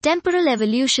Temporal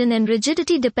Evolution and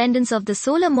Rigidity Dependence of the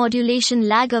Solar Modulation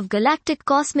Lag of Galactic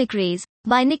Cosmic Rays,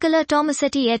 by Nicola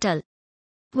Tomasetti et al.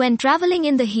 When traveling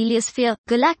in the heliosphere,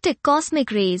 galactic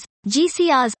cosmic rays,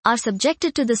 GCRs, are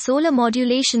subjected to the solar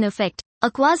modulation effect,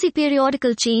 a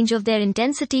quasi-periodical change of their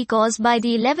intensity caused by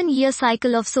the 11-year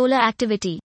cycle of solar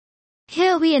activity.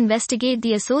 Here we investigate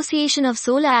the association of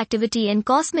solar activity and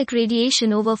cosmic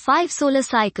radiation over 5 solar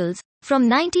cycles, from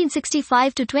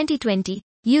 1965 to 2020,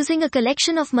 using a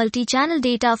collection of multi-channel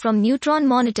data from neutron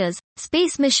monitors,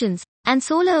 space missions, and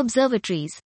solar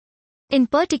observatories. In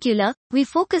particular, we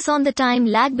focus on the time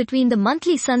lag between the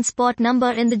monthly sunspot number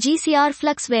and the GCR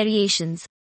flux variations.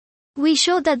 We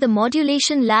show that the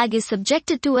modulation lag is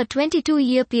subjected to a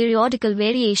 22-year periodical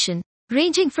variation,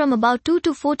 ranging from about 2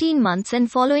 to 14 months and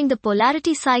following the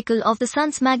polarity cycle of the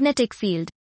sun's magnetic field.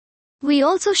 We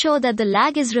also show that the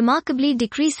lag is remarkably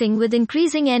decreasing with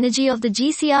increasing energy of the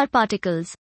GCR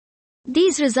particles.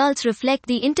 These results reflect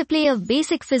the interplay of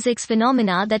basic physics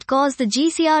phenomena that cause the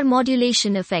GCR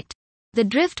modulation effect: the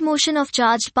drift motion of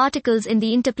charged particles in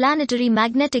the interplanetary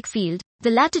magnetic field,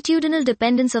 the latitudinal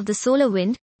dependence of the solar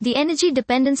wind, the energy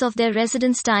dependence of their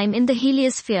residence time in the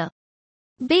heliosphere.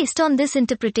 Based on this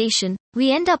interpretation,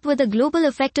 we end up with a global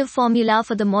effective formula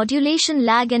for the modulation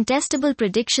lag and testable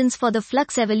predictions for the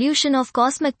flux evolution of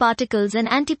cosmic particles and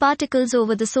antiparticles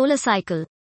over the solar cycle.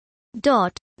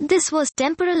 This was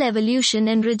Temporal Evolution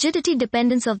and Rigidity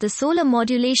Dependence of the Solar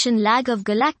Modulation Lag of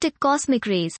Galactic Cosmic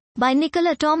Rays, by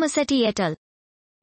Nicola Tomasetti et al.